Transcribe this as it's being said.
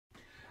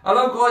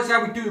Hello guys,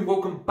 how we doing?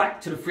 Welcome back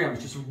to the Freeham.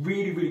 It's just a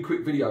really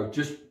quick video.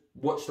 Just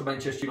watched the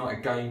Manchester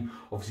United game.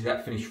 Obviously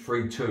that finished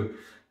 3-2.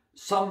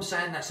 Some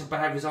saying that's a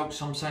bad result,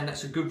 some saying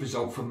that's a good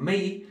result. For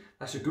me,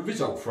 that's a good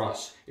result for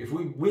us. If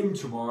we win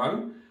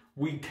tomorrow,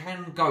 we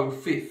can go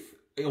fifth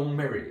on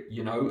merit.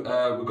 You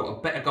know, we've got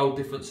a better goal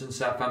difference than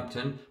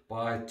Southampton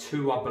by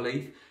 2, I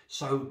believe.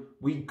 So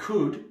we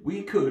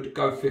could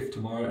go fifth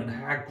tomorrow, and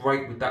how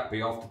great would that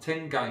be? After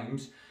 10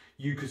 games,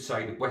 you could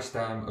say that West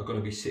Ham are going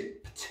to be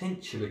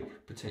potentially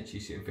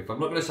sitting fifth. I'm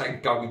not going to say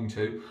going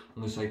to,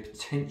 I'm going to say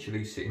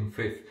potentially sitting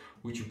fifth,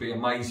 which would be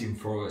amazing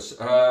for us.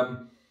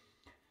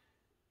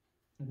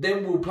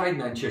 Then we'll play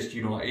Manchester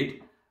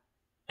United,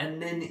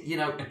 and then, you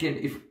know,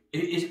 again,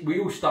 we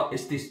all start,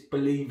 it's this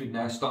believing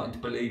now, starting to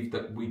believe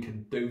that we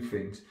can do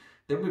things.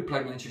 Then we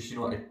play Manchester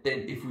United.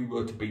 Then if we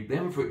were to beat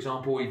them, for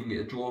example, or even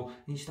get a draw,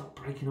 then you start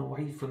breaking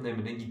away from them,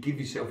 and then you give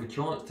yourself a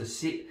chance to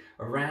sit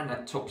around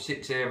that top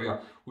 6 area,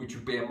 which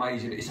would be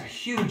amazing. It's a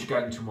huge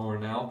game tomorrow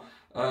now.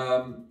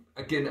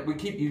 Again, we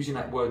keep using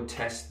that word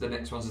test. The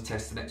next one's a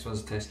test, the next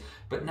one's a test.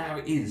 But now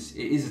it is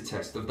a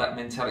test of that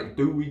mentality.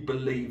 Do we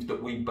believe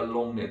that we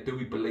belong there? Do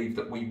we believe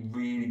that we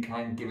really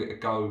can give it a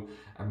go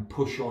and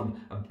push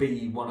on and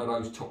be one of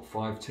those top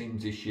 5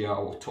 teams this year,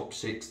 or top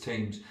 6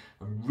 teams,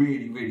 and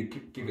really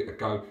give it a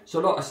go? So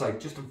like I say,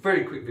 just a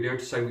very quick video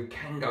to say we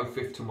can go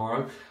fifth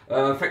tomorrow.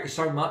 Thank you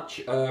so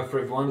much for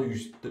everyone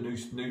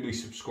who's newly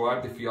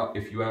subscribed, if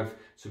you have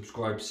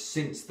subscribed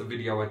since the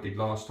video I did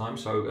last time.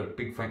 So a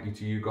big thank you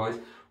to you guys.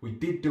 We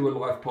did do a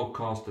live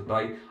podcast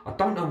today. I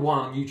don't know why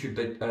on YouTube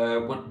that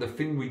the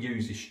thing we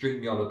use is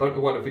StreamYard. I don't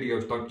know why the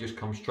videos don't just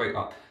come straight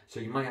up. So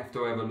you may have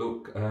to have a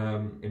look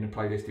in the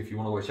playlist if you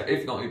want to watch that.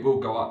 If not, it will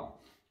go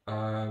up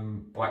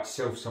by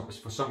itself.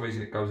 For some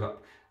reason it goes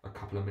up a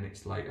couple of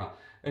minutes later.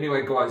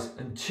 Anyway guys,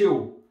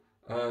 until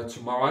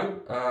tomorrow,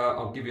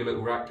 I'll give you a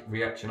little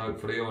reaction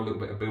hopefully, or a little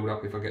bit of build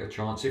up if I get a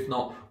chance. If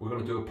not, we're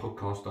going to do a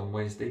podcast on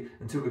Wednesday.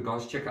 Until then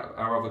guys, check out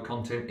our other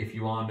content if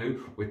you are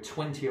new. We're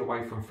 20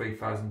 away from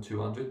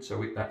 3,200,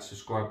 so hit that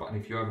subscribe button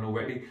if you haven't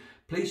already.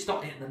 Please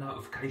start hitting the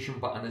notification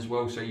button as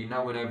well, so you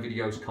know when our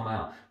videos come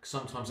out, because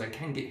sometimes they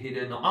can get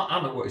hidden. I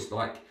know what it's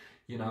like.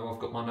 You know, I've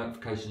got my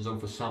notifications on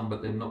for some,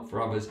 but they're not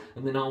for others,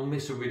 and then I'll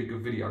miss a really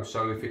good video.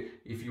 So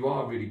if you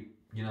are really,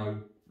 you know,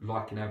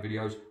 liking our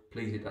videos,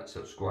 please hit that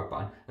subscribe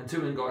button.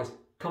 Until then guys,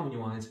 come on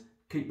your minds,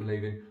 keep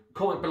believing.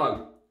 Comment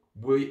below,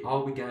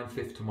 are we going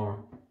fifth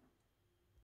tomorrow?